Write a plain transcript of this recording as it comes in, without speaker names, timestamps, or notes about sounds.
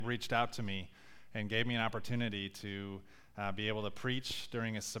reached out to me and gave me an opportunity to be able to preach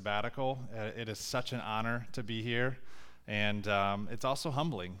during a sabbatical. It is such an honor to be here, and it's also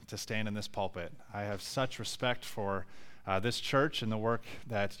humbling to stand in this pulpit. I have such respect for this church and the work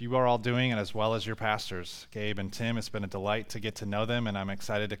that you are all doing, and as well as your pastors, Gabe and Tim. It's been a delight to get to know them, and I'm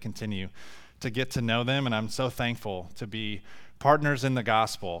excited to continue to get to know them, and I'm so thankful to be partners in the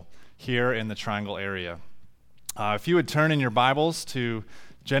gospel here in the Triangle area. If you would turn in your Bibles to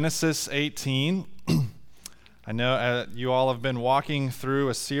Genesis 18, I know you all have been walking through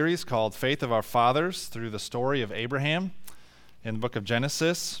a series called Faith of Our Fathers through the story of Abraham in the book of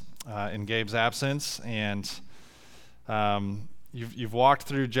Genesis in Gabe's absence, and you've walked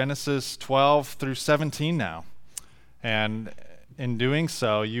through Genesis 12 through 17 now, and in doing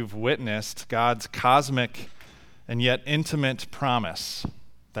so, you've witnessed God's cosmic and yet intimate promise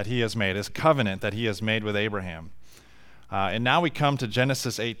that he has made, his covenant that he has made with Abraham. And now we come to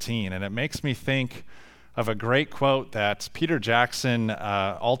Genesis 18, and it makes me think of a great quote that Peter Jackson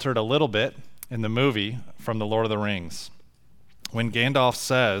altered a little bit in the movie from The Lord of the Rings, when Gandalf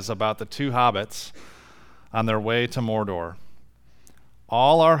says about the two hobbits on their way to Mordor,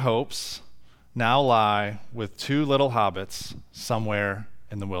 "All our hopes now lie with two little hobbits somewhere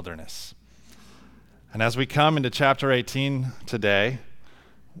in the wilderness." And as we come into chapter 18 today,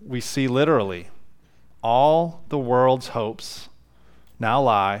 we see literally all the world's hopes now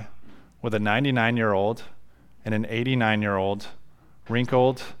lie with a 99-year-old and an 89-year-old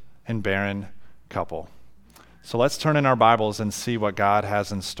wrinkled and barren couple. So let's turn in our Bibles and see what God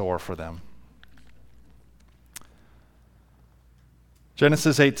has in store for them.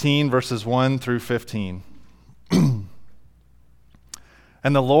 Genesis 18, verses 1 through 15.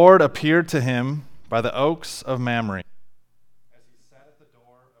 And the Lord appeared to him by the oaks of Mamre, as he sat at the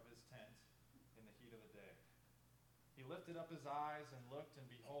door of his tent in the heat of the day. He lifted up his eyes and looked, and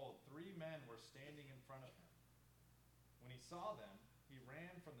behold, 3 men were standing in front of him. When he saw them, he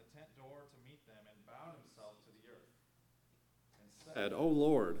ran from the tent door to meet them and bowed himself to the earth and said, "O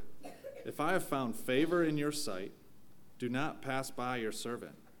Lord, if I have found favor in your sight, do not pass by your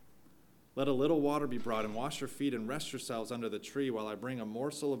servant. Let a little water be brought, and wash your feet, and rest yourselves under the tree while I bring a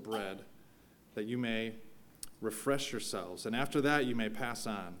morsel of bread, that you may refresh yourselves, and after that you may pass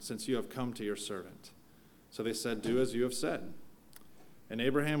on, since you have come to your servant." So they said, "Do as you have said." And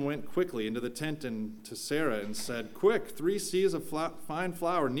Abraham went quickly into the tent and to Sarah and said, "Quick, 3 seahs of fine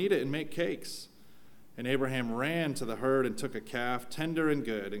flour, knead it and make cakes." And Abraham ran to the herd and took a calf, tender and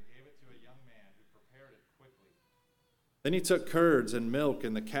good, and gave it to a young man who prepared it quickly. Then he took curds and milk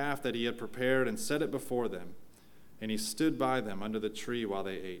and the calf that he had prepared and set it before them, and he stood by them under the tree while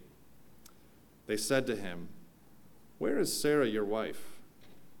they ate. They said to him, "Where is Sarah your wife?"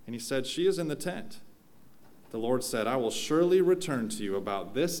 And he said, "She is in the tent." The Lord said, "I will surely return to you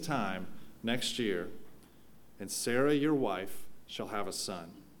about this time next year, and Sarah your wife shall have a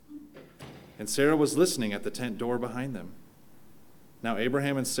son." And Sarah was listening at the tent door behind them. Now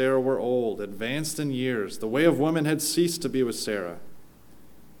Abraham and Sarah were old, advanced in years. The way of women had ceased to be with Sarah.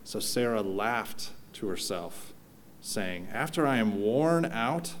 So Sarah laughed to herself, saying, "After I am worn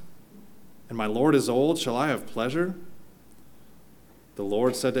out, and my Lord is old, shall I have pleasure?" The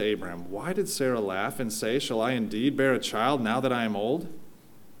Lord said to Abraham, "Why did Sarah laugh and say, 'Shall I indeed bear a child now that I am old?'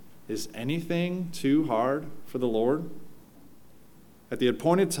 Is anything too hard for the Lord? At the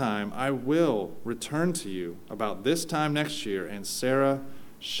appointed time, I will return to you about this time next year, and Sarah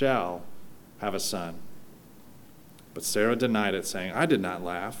shall have a son." But Sarah denied it, saying, "I did not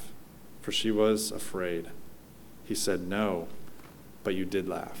laugh," for she was afraid. He said, "No, but you did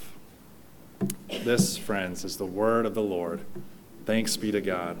laugh." This, friends, is the word of the Lord. Thanks be to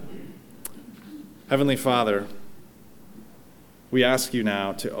God. Heavenly Father, we ask you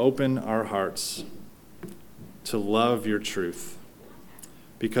now to open our hearts to love your truth,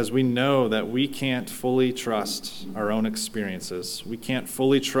 because we know that we can't fully trust our own experiences. We can't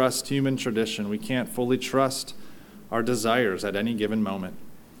fully trust human tradition. We can't fully trust our desires at any given moment.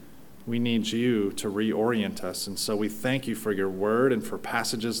 We need you to reorient us, and so we thank you for your word and for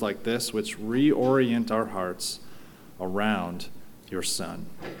passages like this which reorient our hearts around your Son.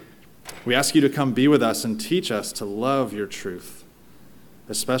 We ask you to come be with us and teach us to love your truth.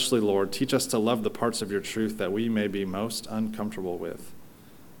 Especially, Lord, teach us to love the parts of your truth that we may be most uncomfortable with.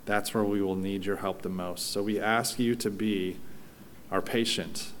 That's where we will need your help the most. So we ask you to be our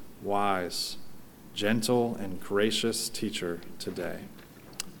patient, wise, gentle, and gracious teacher today.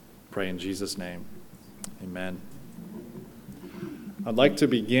 Pray in Jesus' name. Amen. I'd like to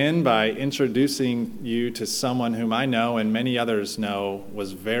begin by introducing you to someone whom I know and many others know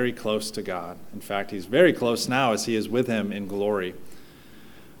was very close to God. In fact, he's very close now as he is with him in glory.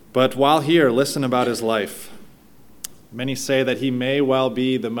 But while here, listen about his life. Many say that he may well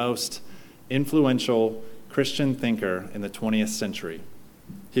be the most influential Christian thinker in the 20th century.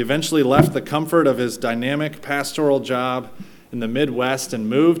 He eventually left the comfort of his dynamic pastoral job in the Midwest and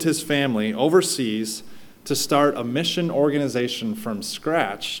moved his family overseas to start a mission organization from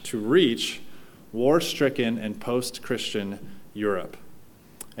scratch to reach war-stricken and post-Christian Europe.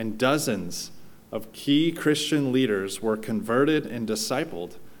 And dozens of key Christian leaders were converted and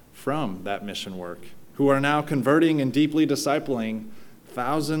discipled from that mission work, who are now converting and deeply discipling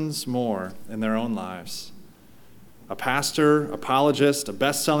thousands more in their own lives. A pastor, apologist, a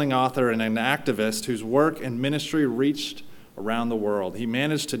best-selling author, and an activist whose work and ministry reached around the world. He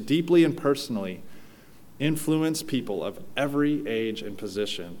managed to deeply and personally influence people of every age and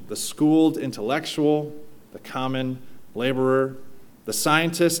position: the schooled intellectual, the common laborer, the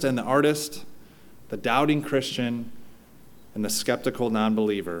scientist and the artist, the doubting Christian, and the skeptical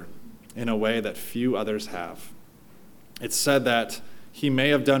non-believer, in a way that few others have. It's said that he may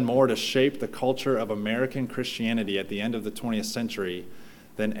have done more to shape the culture of American Christianity at the end of the 20th century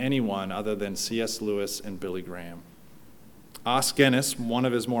than anyone other than C.S. Lewis and Billy Graham. Os Guinness, one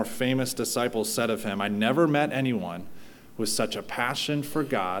of his more famous disciples, said of him, "I never met anyone with such a passion for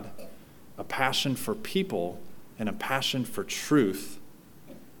God, a passion for people, and a passion for truth.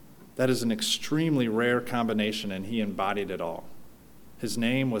 That is an extremely rare combination, and he embodied it all." His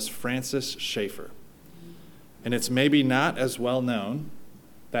name was Francis Schaeffer. And it's maybe not as well known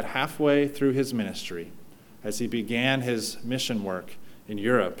that halfway through his ministry, as he began his mission work in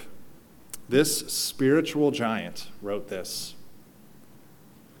Europe, this spiritual giant wrote this: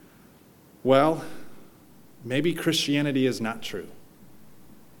 "Well, maybe Christianity is not true.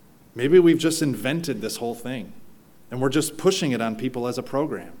 Maybe we've just invented this whole thing, and we're just pushing it on people as a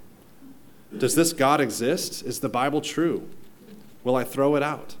program. Does this God exist? Is the Bible true? Will I throw it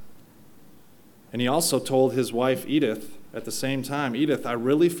out?" And he also told his wife Edith at the same time, "Edith, I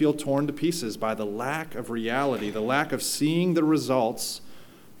really feel torn to pieces by the lack of reality, the lack of seeing the results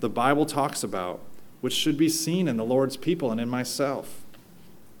the Bible talks about, which should be seen in the Lord's people and in myself.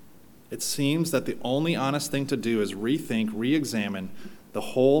 It seems that the only honest thing to do is rethink, re-examine the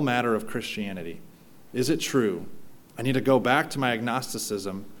whole matter of Christianity. Is it true? I need to go back to my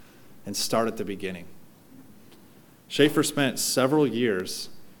agnosticism and start at the beginning." Schaeffer spent several years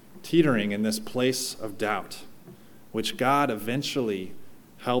teetering in this place of doubt, which God eventually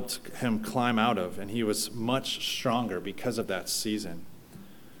helped him climb out of, and he was much stronger because of that season.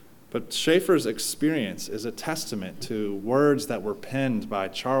 But Schaeffer's experience is a testament to words that were penned by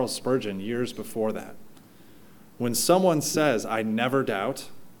Charles Spurgeon years before that. When someone says, "I never doubt,"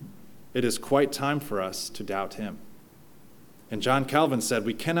 it is quite time for us to doubt him. And John Calvin said,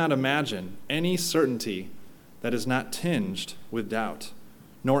 "We cannot imagine any certainty that is not tinged with doubt,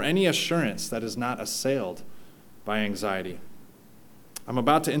 nor any assurance that is not assailed by anxiety." I'm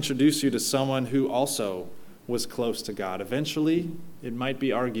about to introduce you to someone who also was close to God. Eventually, it might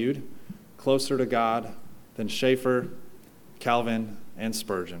be argued, closer to God than Schaeffer, Calvin, and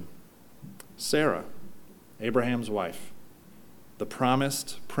Spurgeon. Sarah, Abraham's wife, the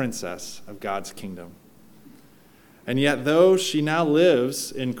promised princess of God's kingdom. And yet, though she now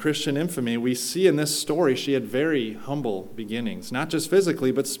lives in Christian infamy, we see in this story she had very humble beginnings, not just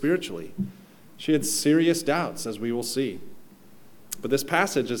physically, but spiritually. She had serious doubts, as we will see. But this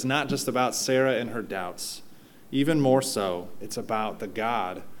passage is not just about Sarah and her doubts. Even more so, it's about the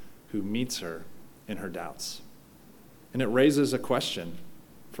God who meets her in her doubts. And it raises a question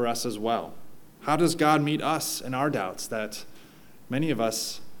for us as well. How does God meet us in our doubts that many of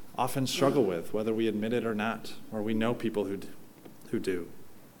us often struggle with, whether we admit it or not, or we know people who do?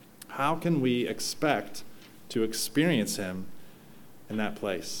 How can we expect to experience him in that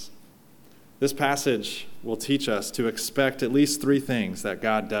place? This passage will teach us to expect at least three things that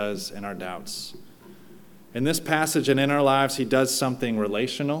God does in our doubts. In this passage and in our lives, he does something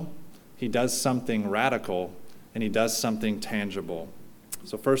relational, he does something radical, and he does something tangible.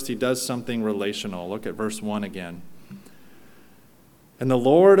 So first, he does something relational. Look at verse 1 again. "And the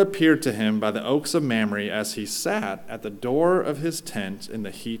Lord appeared to him by the oaks of Mamre as he sat at the door of his tent in the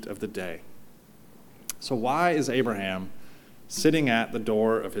heat of the day." So why is Abraham sitting at the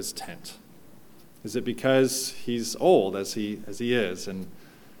door of his tent? Is it because he's old as he is and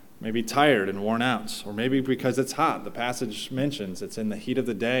maybe tired and worn out? Or maybe because it's hot? The passage mentions it's in the heat of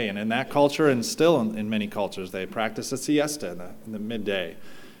the day, and in that culture and still in many cultures, they practice a siesta in the midday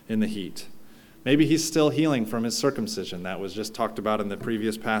in the heat. Maybe he's still healing from his circumcision that was just talked about in the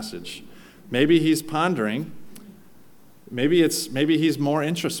previous passage. Maybe he's pondering. Maybe he's more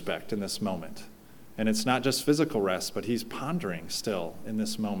introspect in this moment. And it's not just physical rest, but he's pondering still in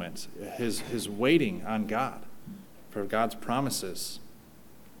this moment, his waiting on God for God's promises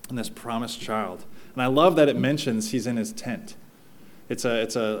and this promised child. And I love that it mentions he's in his tent. It's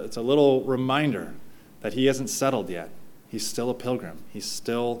a little reminder that he hasn't settled yet. He's still a pilgrim. He's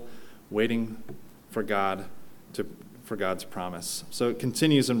still waiting for God's promise. So it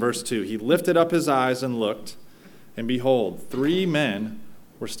continues in verse 2. He lifted up his eyes and looked, and behold, 3 men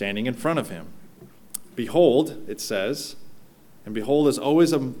were standing in front of him. Behold, it says, and behold is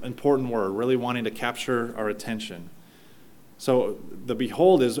always an important word, really wanting to capture our attention. So the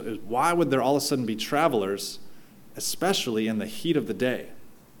behold is why would there all of a sudden be travelers, especially in the heat of the day?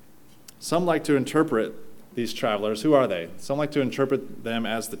 Some like to interpret these travelers. Who are they? Some like to interpret them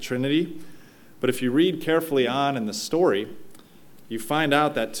as the Trinity. But if you read carefully on in the story, you find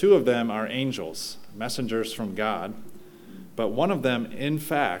out that 2 of them are angels, messengers from God. But one of them, in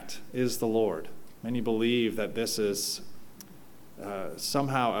fact, is the Lord. Many believe that this is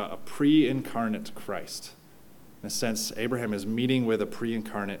somehow a pre-incarnate Christ. In a sense, Abraham is meeting with a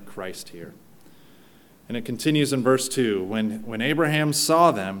pre-incarnate Christ here. And it continues in verse 2. When Abraham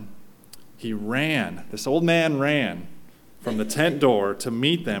saw them, he ran. This old man ran from the tent door to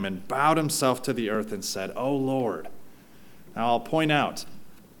meet them and bowed himself to the earth and said, "O Lord." Now I'll point out,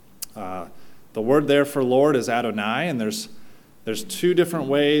 the word there for Lord is Adonai, and there's 2 different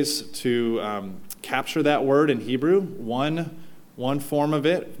ways to capture that word in Hebrew. One form of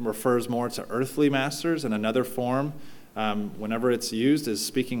it refers more to earthly masters, and another form, whenever it's used, is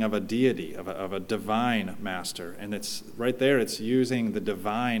speaking of a deity, of a divine master. And it's right there, it's using the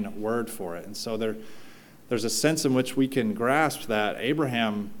divine word for it. And so there's a sense in which we can grasp that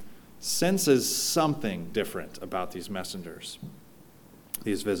Abraham senses something different about these messengers,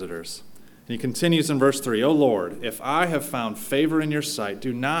 these visitors. And he continues in verse 3, "O Lord, if I have found favor in your sight,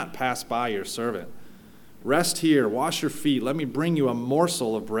 do not pass by your servant. Rest here, wash your feet, let me bring you a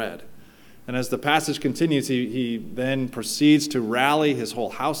morsel of bread." And as the passage continues, he then proceeds to rally his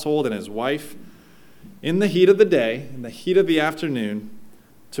whole household and his wife in the heat of the day, in the heat of the afternoon,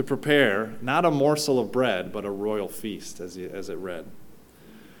 to prepare not a morsel of bread, but a royal feast, as it read.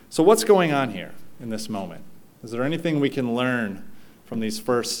 So what's going on here in this moment? Is there anything we can learn from these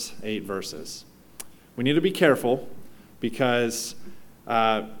first 8 verses? We need to be careful because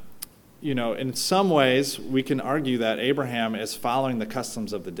in some ways, we can argue that Abraham is following the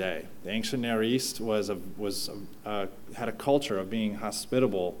customs of the day. The ancient Near East had a culture of being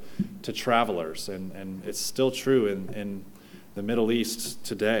hospitable to travelers, and it's still true in the Middle East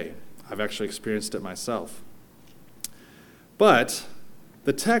today. I've actually experienced it myself. But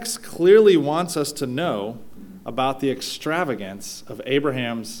the text clearly wants us to know about the extravagance of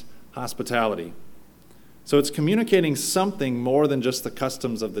Abraham's hospitality. So it's communicating something more than just the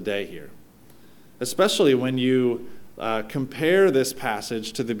customs of the day here, especially when you compare this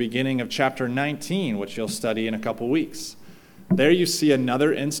passage to the beginning of chapter 19, which you'll study in a couple weeks. There you see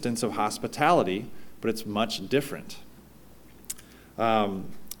another instance of hospitality, but it's much different.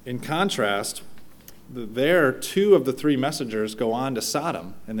 In contrast, there 2 of the 3 messengers go on to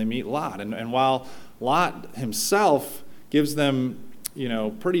Sodom, and they meet Lot. And while Lot himself gives them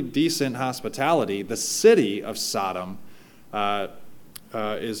pretty decent hospitality, the city of Sodom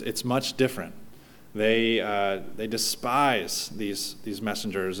it's much different. They despise these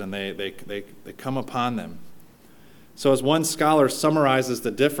messengers, and they come upon them. So as one scholar summarizes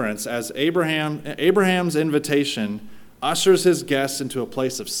the difference, as Abraham's invitation ushers his guests into a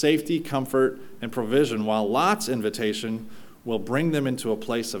place of safety, comfort, and provision, while Lot's invitation will bring them into a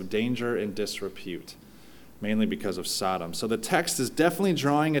place of danger and disrepute, mainly because of Sodom. So the text is definitely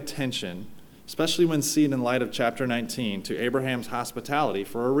drawing attention, especially when seen in light of chapter 19, to Abraham's hospitality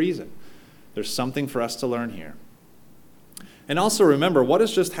for a reason. There's something for us to learn here. And also remember, what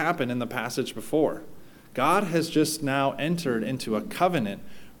has just happened in the passage before? God has just now entered into a covenant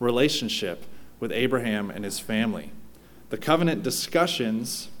relationship with Abraham and his family. The covenant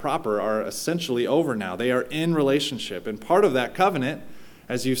discussions proper are essentially over now. They are in relationship. And part of that covenant,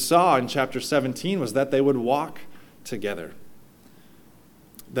 as you saw in chapter 17, was that they would walk together.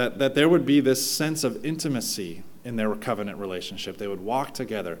 That there would be this sense of intimacy in their covenant relationship. They would walk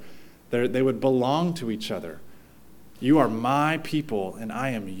together. They would belong to each other. You are my people, and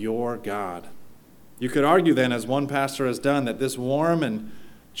I am your God. You could argue then, as one pastor has done, that this warm and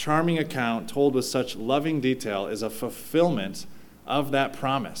charming account told with such loving detail is a fulfillment of that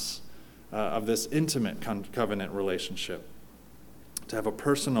promise, of this intimate covenant relationship, to have a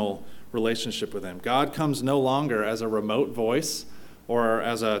personal relationship with him. God comes no longer as a remote voice or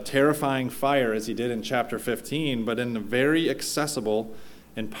as a terrifying fire as he did in chapter 15, but in a very accessible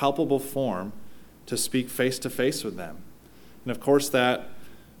and palpable form to speak face to face with them. And of course, that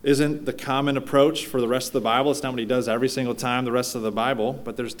isn't the common approach for the rest of the Bible. It's not what he does every single time the rest of the Bible,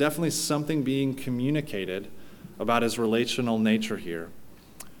 but there's definitely something being communicated about his relational nature here.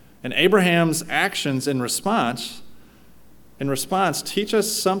 And Abraham's actions in response teach us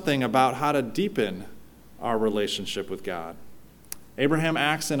something about how to deepen our relationship with God. Abraham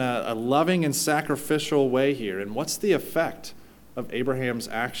acts in a loving and sacrificial way here. And what's the effect of Abraham's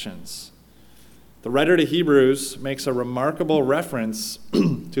actions? The writer to Hebrews makes a remarkable reference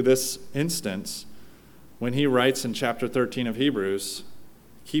to this instance when he writes in chapter 13 of Hebrews,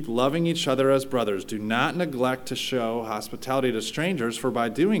 "Keep loving each other as brothers. Do not neglect to show hospitality to strangers, for by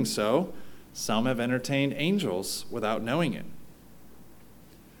doing so, some have entertained angels without knowing it."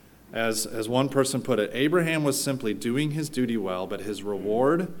 As one person put it, Abraham was simply doing his duty well, but his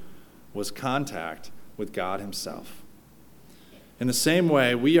reward was contact with God himself. In the same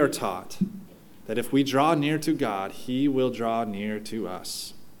way, we are taught that if we draw near to God, he will draw near to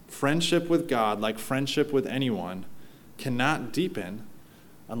us. Friendship with God, like friendship with anyone, cannot deepen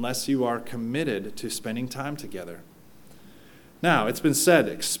unless you are committed to spending time together. Now, it's been said,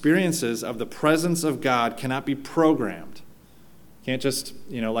 experiences of the presence of God cannot be programmed. Can't just,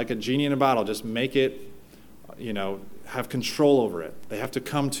 like a genie in a bottle, just make it, have control over it. They have to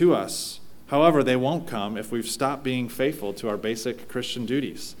come to us. However, they won't come if we've stopped being faithful to our basic Christian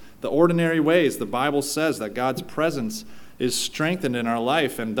duties. The ordinary ways the Bible says that God's presence is strengthened in our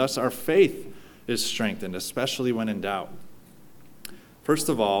life, and thus our faith is strengthened, especially when in doubt. First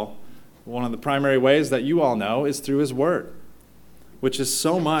of all, one of the primary ways that you all know is through his word, which is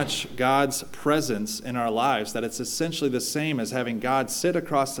so much God's presence in our lives that it's essentially the same as having God sit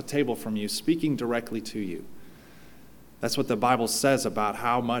across the table from you, speaking directly to you. That's what the Bible says about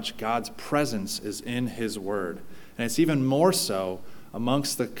how much God's presence is in his word. And it's even more so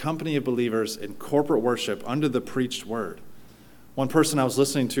amongst the company of believers in corporate worship under the preached word. One person I was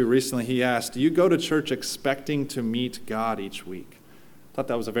listening to recently, he asked, "Do you go to church expecting to meet God each week?" I thought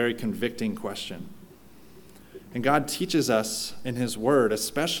that was a very convicting question. And God teaches us in his word,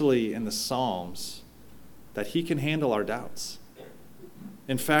 especially in the Psalms, that he can handle our doubts.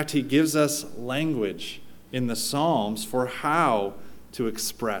 In fact, he gives us language in the Psalms for how to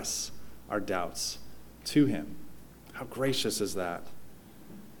express our doubts to him. How gracious is that?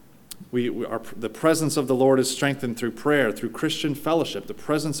 The presence of the Lord is strengthened through prayer, through Christian fellowship, the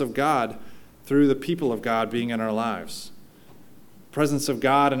presence of God through the people of God being in our lives. The presence of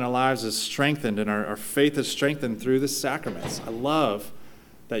God in our lives is strengthened, and our faith is strengthened through the sacraments. I love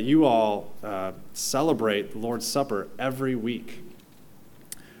that you all celebrate the Lord's Supper every week.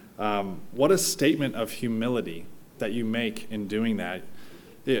 What a statement of humility that you make in doing that.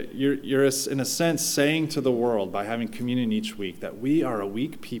 You're, in a sense, saying to the world by having communion each week that we are a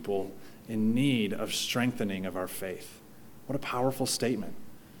weak people in need of strengthening of our faith. What a powerful statement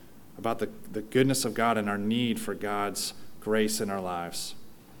about the goodness of God and our need for God's grace in our lives.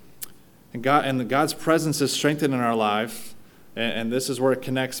 And God's presence is strengthened in our life, and this is where it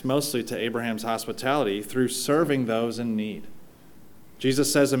connects mostly to Abraham's hospitality, through serving those in need.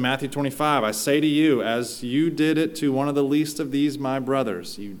 Jesus says in Matthew 25, "I say to you, as you did it to one of the least of these my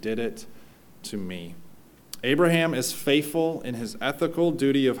brothers, you did it to me." Abraham is faithful in his ethical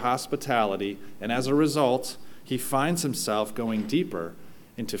duty of hospitality, and as a result, he finds himself going deeper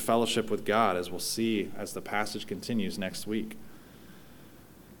into fellowship with God, as we'll see as the passage continues next week.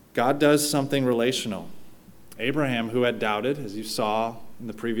 God does something relational. Abraham, who had doubted, as you saw in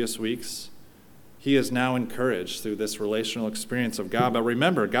the previous weeks, he is now encouraged through this relational experience of God. But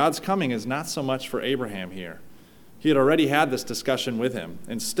remember, God's coming is not so much for Abraham here. He had already had this discussion with him.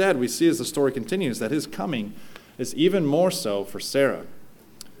 Instead, we see as the story continues that his coming is even more so for Sarah.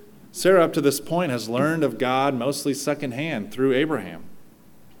 Sarah, up to this point, has learned of God mostly secondhand through Abraham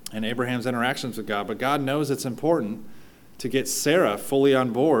and Abraham's interactions with God. But God knows it's important to get Sarah fully on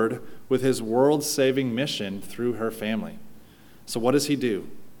board with his world-saving mission through her family. So what does he do?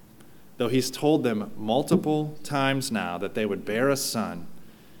 Though he's told them multiple times now that they would bear a son,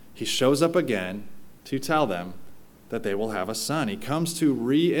 he shows up again to tell them that they will have a son. He comes to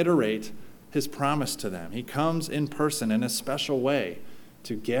reiterate his promise to them. He comes in person in a special way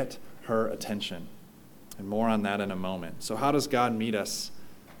to get her attention. And more on that in a moment. So how does God meet us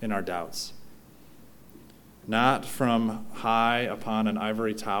in our doubts? Not from high upon an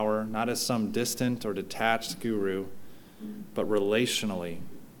ivory tower, not as some distant or detached guru, but relationally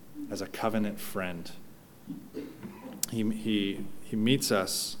as a covenant friend. He meets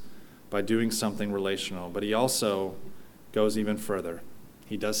us by doing something relational, but he also goes even further.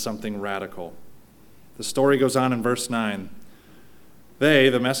 He does something radical. The story goes on in verse 9. They,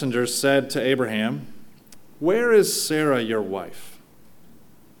 the messengers, said to Abraham, "Where is Sarah, your wife?"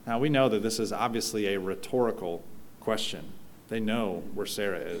 Now we know that this is obviously a rhetorical question. They know where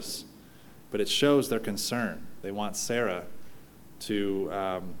Sarah is, but it shows their concern. They want Sarah to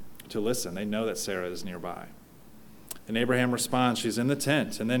listen. They know that Sarah is nearby. And Abraham responds, she's in the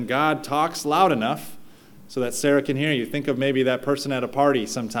tent. And then God talks loud enough so that Sarah can hear you. Think of maybe that person at a party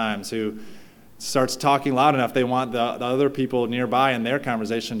sometimes who starts talking loud enough. They want the other people nearby in their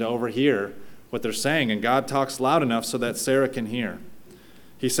conversation to overhear what they're saying. And God talks loud enough so that Sarah can hear.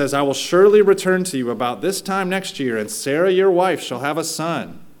 He says, "I will surely return to you about this time next year, and Sarah, your wife, shall have a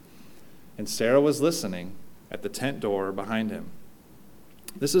son." And Sarah was listening at the tent door behind him.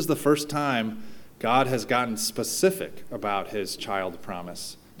 This is the first time God has gotten specific about his child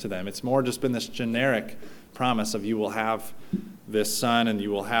promise to them. It's more just been this generic promise of you will have this son and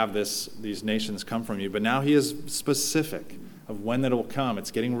you will have these nations come from you. But now he is specific of when that will come.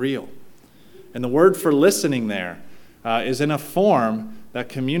 It's getting real. And the word for listening there is in a form that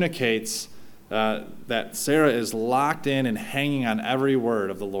communicates that Sarah is locked in and hanging on every word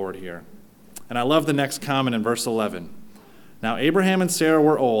of the Lord here. And I love the next comment in verse 11. "Now Abraham and Sarah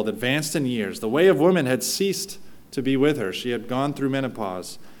were old, advanced in years. The way of women had ceased to be with her. She had gone through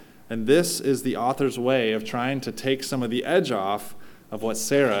menopause." And this is the author's way of trying to take some of the edge off of what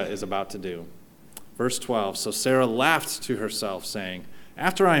Sarah is about to do. Verse 12, "So Sarah laughed to herself, saying,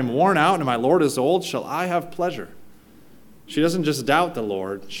 'After I am worn out and my Lord is old, shall I have pleasure?'" She doesn't just doubt the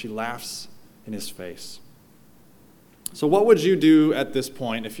Lord, she laughs in his face. So what would you do at this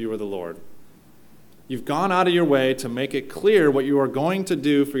point if you were the Lord? You've gone out of your way to make it clear what you are going to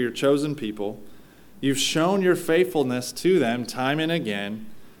do for your chosen people. You've shown your faithfulness to them time and again,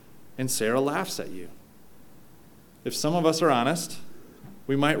 and Sarah laughs at you. If some of us are honest,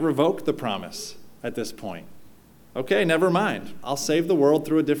 we might revoke the promise at this point. Okay, never mind. I'll save the world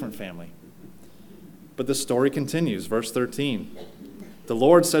through a different family. But the story continues, verse 13. "The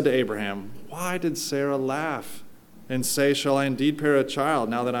Lord said to Abraham, 'Why did Sarah laugh and say, shall I indeed bear a child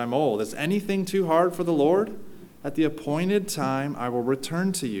now that I'm old? Is anything too hard for the Lord? At the appointed time I will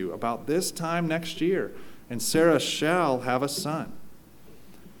return to you about this time next year, and Sarah shall have a son.'"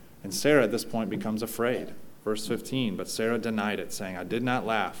 And Sarah at this point becomes afraid. Verse 15, "But Sarah denied it, saying, 'I did not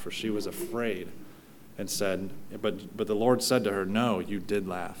laugh,' for she was afraid, and said, but the Lord said to her, 'No, you did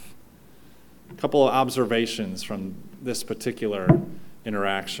laugh.'" A couple of observations from this particular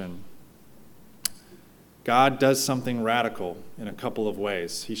interaction. God does something radical in a couple of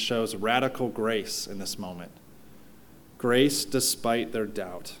ways. He shows radical grace in this moment. Grace despite their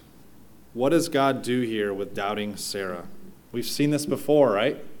doubt. What does God do here with doubting Sarah? We've seen this before,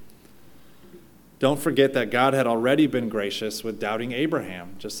 right? Don't forget that God had already been gracious with doubting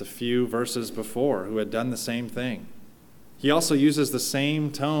Abraham just a few verses before, who had done the same thing. He also uses the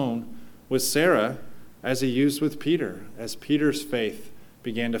same tone with Sarah as he used with Peter, as Peter's faith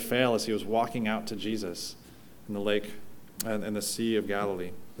began to fail as he was walking out to Jesus in the lake and the Sea of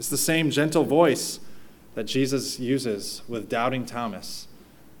Galilee. It's the same gentle voice that Jesus uses with doubting Thomas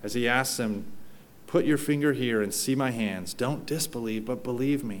as he asks him, "Put your finger here and see my hands. Don't disbelieve, but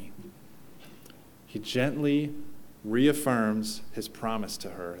believe me." He gently reaffirms his promise to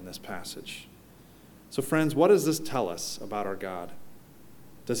her in this passage. So friends, what does this tell us about our God?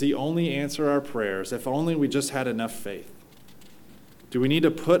 Does he only answer our prayers if only we just had enough faith? Do we need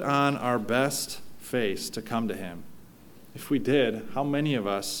to put on our best face to come to him? If we did, how many of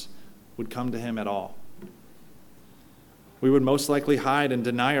us would come to him at all? We would most likely hide and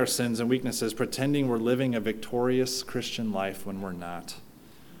deny our sins and weaknesses, pretending we're living a victorious Christian life when we're not.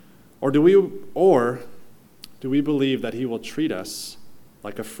 Or do we believe that he will treat us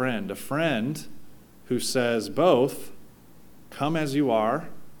like a friend who says both, "Come as you are,"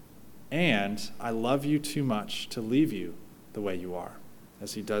 and "I love you too much to leave you the way you are,"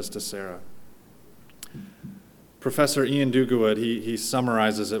 as he does to Sarah. Professor Ian Duguid, he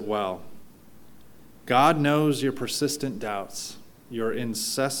summarizes it well. God knows your persistent doubts, your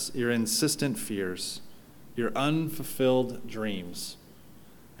insistent fears, your unfulfilled dreams,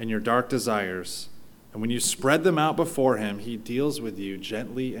 and your dark desires. And when you spread them out before him, he deals with you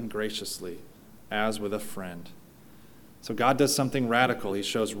gently and graciously, as with a friend. So God does something radical. He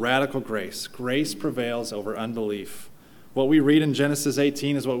shows radical grace. Grace prevails over unbelief. What we read in Genesis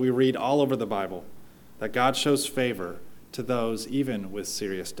 18 is what we read all over the Bible, that God shows favor to those even with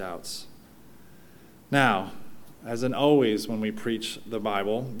serious doubts. Now, as in always when we preach the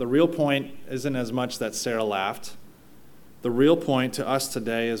Bible, the real point isn't as much that Sarah laughed. The real point to us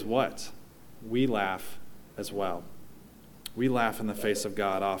today is what? We laugh as well. We laugh in the face of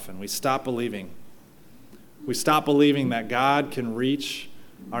God often. We stop believing. We stop believing that God can reach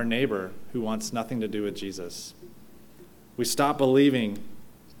our neighbor who wants nothing to do with Jesus. We stop believing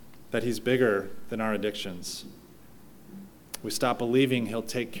that he's bigger than our addictions. We stop believing he'll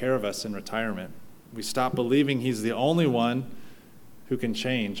take care of us in retirement. We stop believing he's the only one who can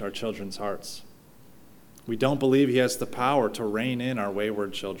change our children's hearts. We don't believe he has the power to rein in our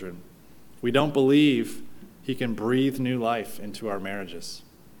wayward children. We don't believe he can breathe new life into our marriages.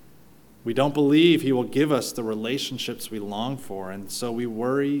 We don't believe he will give us the relationships we long for, and so we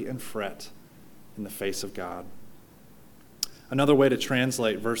worry and fret in the face of God. Another way to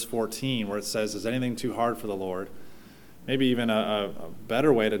translate verse 14, where it says, "Is anything too hard for the Lord?" Maybe even a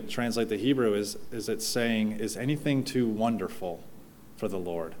better way to translate the Hebrew is it saying, "Is anything too wonderful for the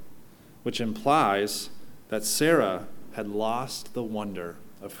Lord?" Which implies that Sarah had lost the wonder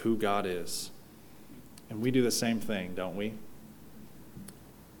of who God is. And we do the same thing, don't we?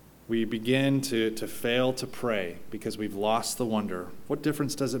 We begin to fail to pray because we've lost the wonder. What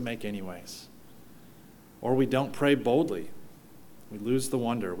difference does it make anyways? Or we don't pray boldly. We lose the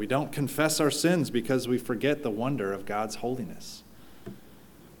wonder. We don't confess our sins because we forget the wonder of God's holiness.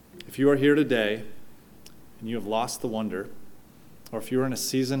 If you are here today and you have lost the wonder, or if you're in a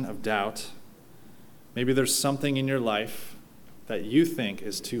season of doubt, maybe there's something in your life that you think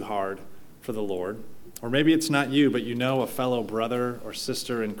is too hard for the Lord, or maybe it's not you, but you know a fellow brother or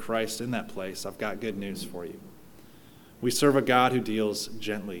sister in Christ in that place, I've got good news for you. We serve a God who deals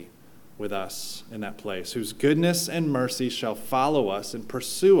gently with us in that place, whose goodness and mercy shall follow us and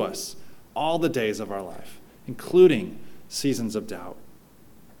pursue us all the days of our life, including seasons of doubt.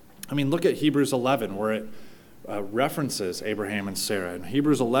 I mean, look at Hebrews 11, where it references Abraham and Sarah. In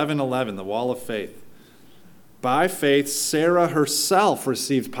Hebrews 11:11, the wall of faith. By faith, Sarah herself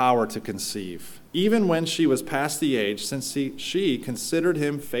received power to conceive, even when she was past the age, since she considered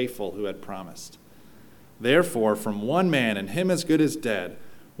him faithful who had promised. Therefore, from one man, and him as good as dead,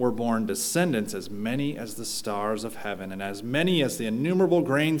 were born descendants as many as the stars of heaven, and as many as the innumerable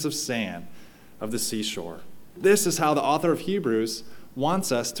grains of sand of the seashore. This is how the author of Hebrews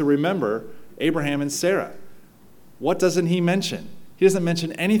wants us to remember Abraham and Sarah. What doesn't he mention? He doesn't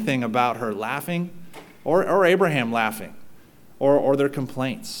mention anything about her laughing or Abraham laughing or their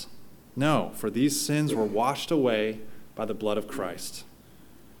complaints. No, for these sins were washed away by the blood of Christ.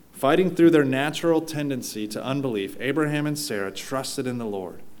 Fighting through their natural tendency to unbelief, Abraham and Sarah trusted in the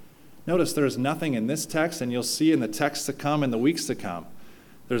Lord. Notice there is nothing in this text, and you'll see in the texts to come in the weeks to come,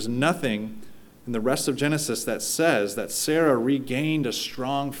 there's nothing in the rest of Genesis that says that Sarah regained a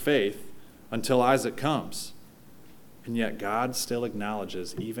strong faith until Isaac comes. And yet God still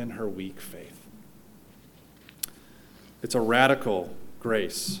acknowledges even her weak faith. It's a radical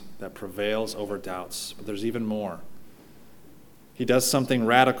grace that prevails over doubts, but there's even more. He does something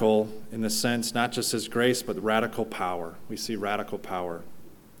radical in the sense, not just his grace, but radical power. We see radical power.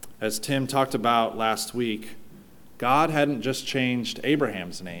 As Tim talked about last week, God hadn't just changed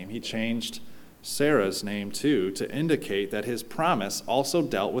Abraham's name, he changed Sarah's name too, to indicate that his promise also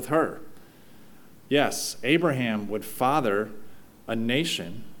dealt with her. Yes, Abraham would father a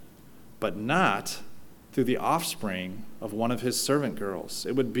nation, but not through the offspring of one of his servant girls.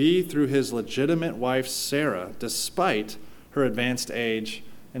 It would be through his legitimate wife, Sarah, despite her advanced age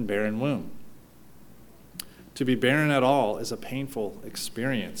and barren womb. To be barren at all is a painful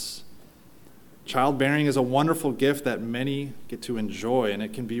experience. Childbearing is a wonderful gift that many get to enjoy, and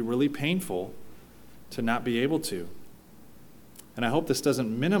it can be really painful to not be able to. And I hope this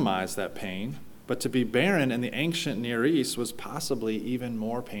doesn't minimize that pain, but to be barren in the ancient Near East was possibly even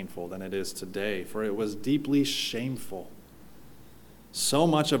more painful than it is today, for it was deeply shameful. So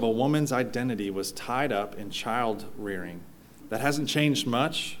much of a woman's identity was tied up in child rearing. That hasn't changed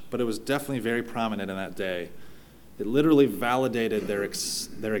much, but it was definitely very prominent in that day. It literally validated their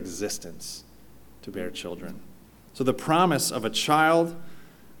existence to bear children. So the promise of a child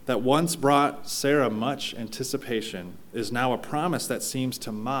that once brought Sarah much anticipation is now a promise that seems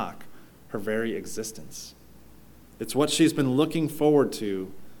to mock her very existence. It's what she's been looking forward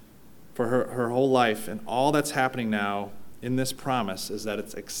to for her whole life, and all that's happening now in this promise is that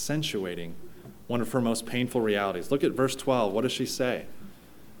it's accentuating one of her most painful realities. Look at verse 12. What does she say?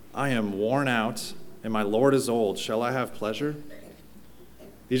 I am worn out, and my Lord is old. Shall I have pleasure?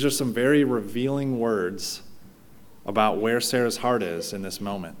 These are some very revealing words about where Sarah's heart is in this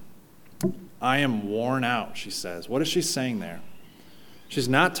moment. I am worn out, she says. What is she saying there? She's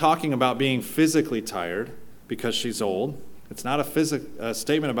not talking about being physically tired because she's old. It's not a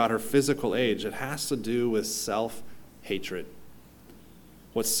statement about her physical age. It has to do with self-hatred.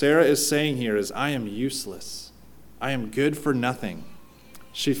 What Sarah is saying here is, I am useless. I am good for nothing.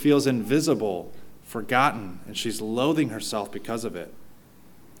 She feels invisible, forgotten, and she's loathing herself because of it.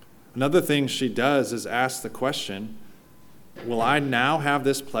 Another thing she does is ask the question, will I now have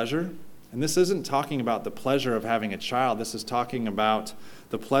this pleasure? And this isn't talking about the pleasure of having a child. This is talking about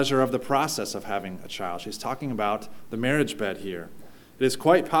the pleasure of the process of having a child. She's talking about the marriage bed here. It is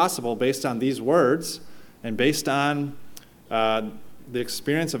quite possible, based on these words and based on the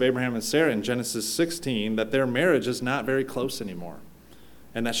experience of Abraham and Sarah in Genesis 16, that their marriage is not very close anymore,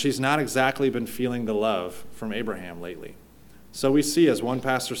 and that she's not exactly been feeling the love from Abraham lately. So we see, as one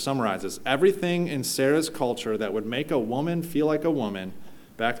pastor summarizes, everything in Sarah's culture that would make a woman feel like a woman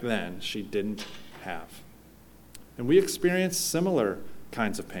back then, she didn't have. And we experience similar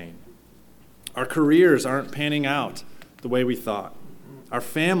kinds of pain. Our careers aren't panning out the way we thought. Our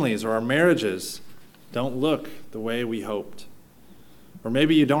families or our marriages don't look the way we hoped. Or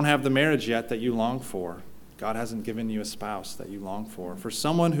maybe you don't have the marriage yet that you long for. God hasn't given you a spouse that you long for. For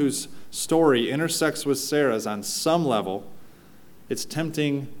someone whose story intersects with Sarah's on some level, it's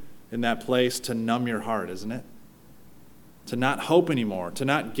tempting in that place to numb your heart, isn't it? To not hope anymore, to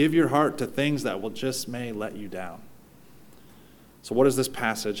not give your heart to things that will just may let you down. So what does this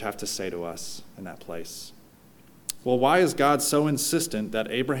passage have to say to us in that place? Well, why is God so insistent that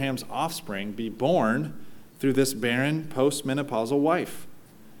Abraham's offspring be born through this barren postmenopausal wife?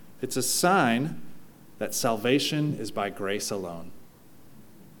 It's a sign that salvation is by grace alone.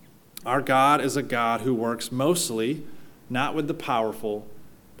 Our God is a God who works mostly not with the powerful,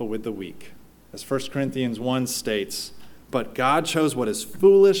 but with the weak. As 1 Corinthians 1 states, but God chose what is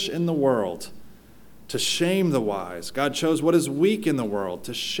foolish in the world to shame the wise. God chose what is weak in the world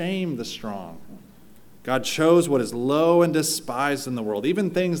to shame the strong. God chose what is low and despised in the world, even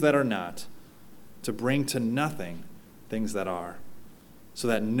things that are not, to bring to nothing things that are, so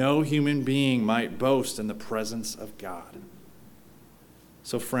that no human being might boast in the presence of God.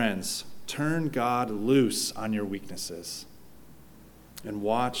 So friends, turn God loose on your weaknesses and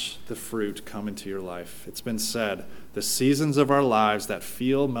watch the fruit come into your life. It's been said, the seasons of our lives that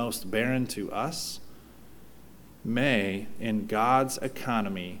feel most barren to us may, in God's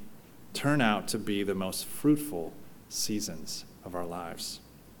economy, turn out to be the most fruitful seasons of our lives.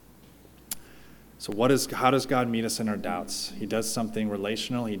 So how does God meet us in our doubts? He does something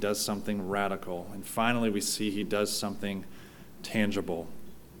relational, he does something radical, and finally we see he does something tangible.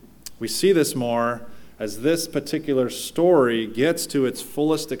 We see this more as this particular story gets to its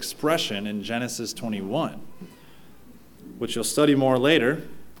fullest expression in Genesis 21, which you'll study more later,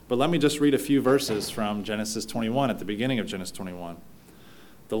 but let me just read a few verses from Genesis 21 at the beginning of Genesis 21.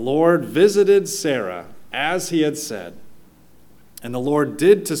 The Lord visited Sarah as he had said, and the Lord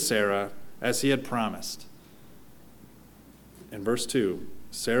did to Sarah as he had promised. In verse 2,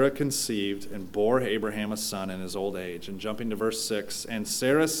 Sarah conceived and bore Abraham a son in his old age. And jumping to verse 6, and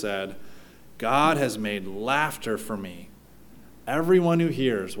Sarah said, God has made laughter for me. Everyone who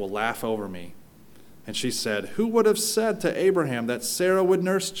hears will laugh over me. And she said, who would have said to Abraham that Sarah would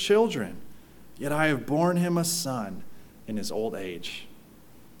nurse children? Yet I have borne him a son in his old age.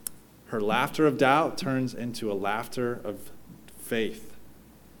 Her laughter of doubt turns into a laughter of faith.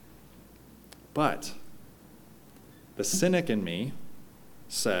 But the cynic in me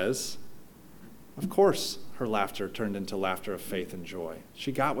says, of course her laughter turned into laughter of faith and joy.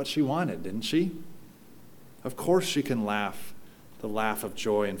 She got what she wanted, didn't she? Of course she can laugh the laugh of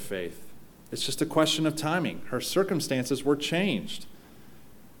joy and faith. It's just a question of timing. Her circumstances were changed.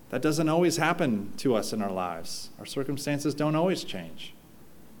 That doesn't always happen to us in our lives. Our circumstances don't always change.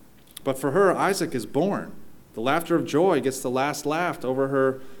 But for her, Isaac is born. The laughter of joy gets the last laugh over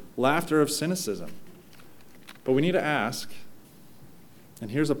her laughter of cynicism. But we need to ask, and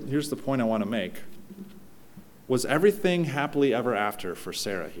here's the point I want to make. Was everything happily ever after for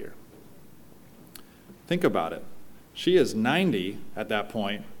Sarah here? Think about it. She is 90 at that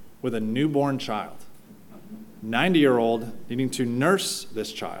point with a newborn child. 90-year-old needing to nurse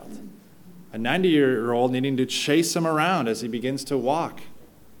this child. A 90-year-old needing to chase him around as he begins to walk.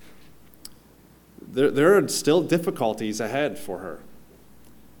 There are still difficulties ahead for her.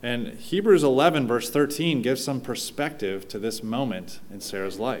 And Hebrews 11, verse 13, gives some perspective to this moment in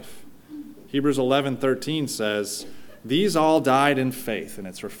Sarah's life. Hebrews 11:13 says, these all died in faith, and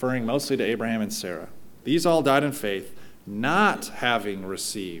it's referring mostly to Abraham and Sarah. These all died in faith, not having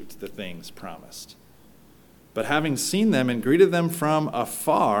received the things promised, but having seen them and greeted them from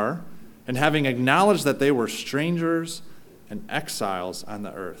afar, and having acknowledged that they were strangers and exiles on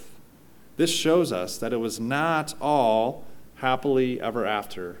the earth. This shows us that it was not all happily ever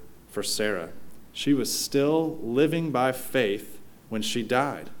after for Sarah. She was still living by faith when she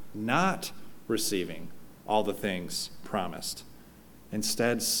died, not receiving all the things promised.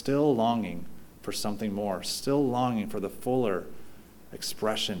 Instead, still longing for something more, still longing for the fuller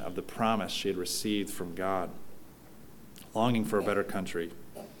expression of the promise she had received from God, longing for a better country.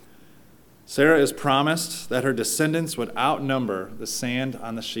 Sarah is promised that her descendants would outnumber the sand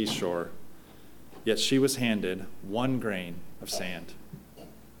on the seashore, yet she was handed 1 grain of sand.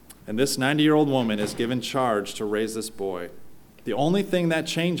 And this 90-year-old woman is given charge to raise this boy. The only thing that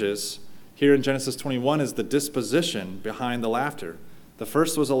changes here in Genesis 21 is the disposition behind the laughter. The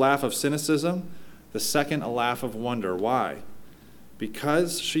first was a laugh of cynicism, the second a laugh of wonder. Why?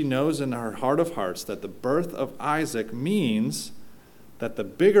 Because she knows in her heart of hearts that the birth of Isaac means that the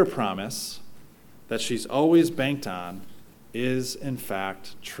bigger promise that she's always banked on is in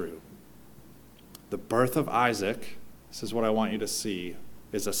fact true. The birth of Isaac, this is what I want you to see,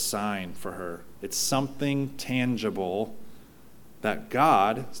 is a sign for her. It's something tangible that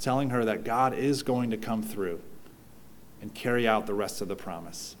God is telling her that God is going to come through and carry out the rest of the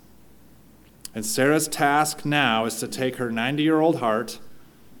promise. And Sarah's task now is to take her 90-year-old heart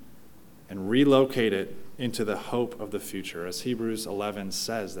and relocate it into the hope of the future, as Hebrews 11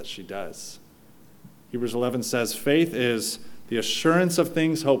 says that she does. Hebrews 11 says, faith is the assurance of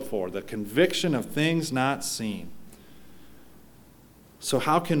things hoped for, the conviction of things not seen. So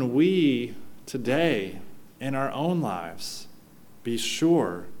how can we today in our own lives be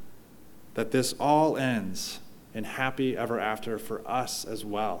sure that this all ends in happy ever after for us as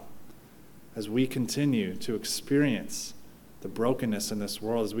well, as we continue to experience the brokenness in this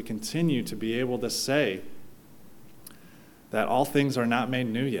world, as we continue to be able to say that all things are not made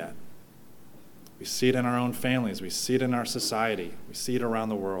new yet. We see it in our own families. We see it in our society. We see it around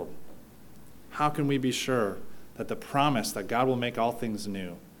the world. How can we be sure that the promise that God will make all things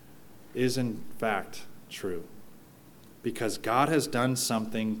new is in fact true? Because God has done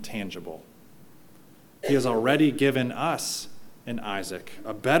something tangible. He has already given us an Isaac,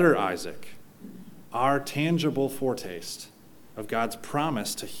 a better Isaac, our tangible foretaste of God's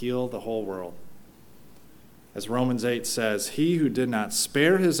promise to heal the whole world. As Romans 8 says, he who did not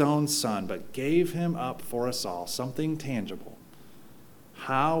spare his own son, but gave him up for us all, something tangible,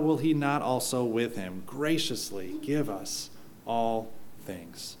 how will he not also with him graciously give us all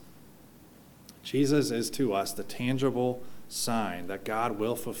things? Jesus is to us the tangible sign that God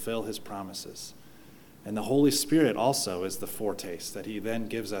will fulfill his promises. And the Holy Spirit also is the foretaste that he then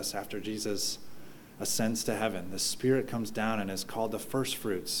gives us after Jesus ascends to heaven. The Spirit comes down and is called the first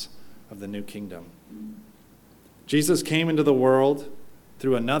fruits of the new kingdom. Jesus came into the world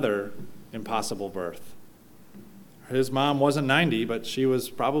through another impossible birth. His mom wasn't 90, but she was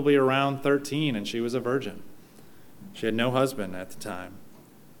probably around 13, and she was a virgin. She had no husband at the time.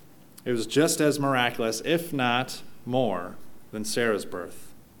 It was just as miraculous, if not more, than Sarah's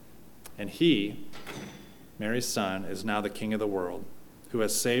birth. And he, Mary's son, is now the King of the world, who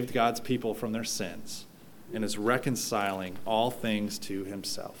has saved God's people from their sins and is reconciling all things to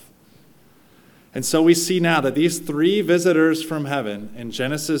himself. And so we see now that these 3 visitors from heaven in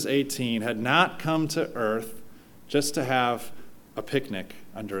Genesis 18 had not come to earth just to have a picnic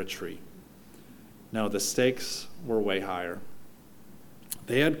under a tree. No, the stakes were way higher.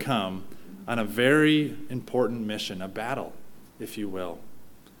 They had come on a very important mission, a battle, if you will,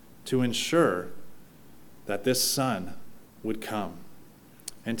 to ensure that this son would come.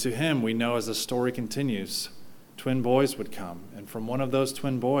 And to him, we know as the story continues, twin boys would come. And from one of those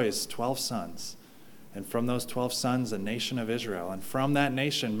twin boys, 12 sons. And from those 12 sons, a nation of Israel. And from that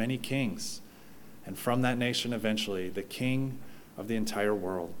nation, many kings. And from that nation, eventually, the king of the entire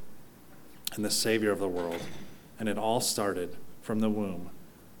world and the savior of the world. And it all started from the womb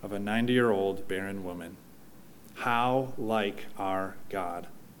of a 90-year-old barren woman. How like our God.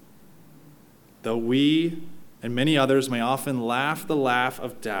 Though we and many others may often laugh the laugh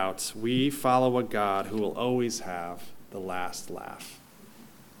of doubt, we follow a God who will always have the last laugh.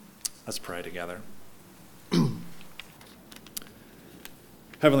 Let's pray together.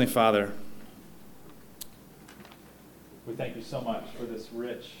 Heavenly Father, we thank you so much for this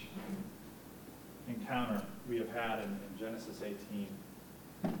rich encounter we have had in Genesis 18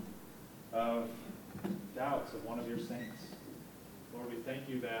 of doubts of one of your saints. Lord, we thank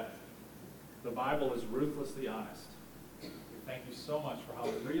you that the Bible is ruthlessly honest. We thank you so much for how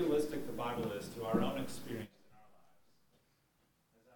realistic the Bible is to our own experience.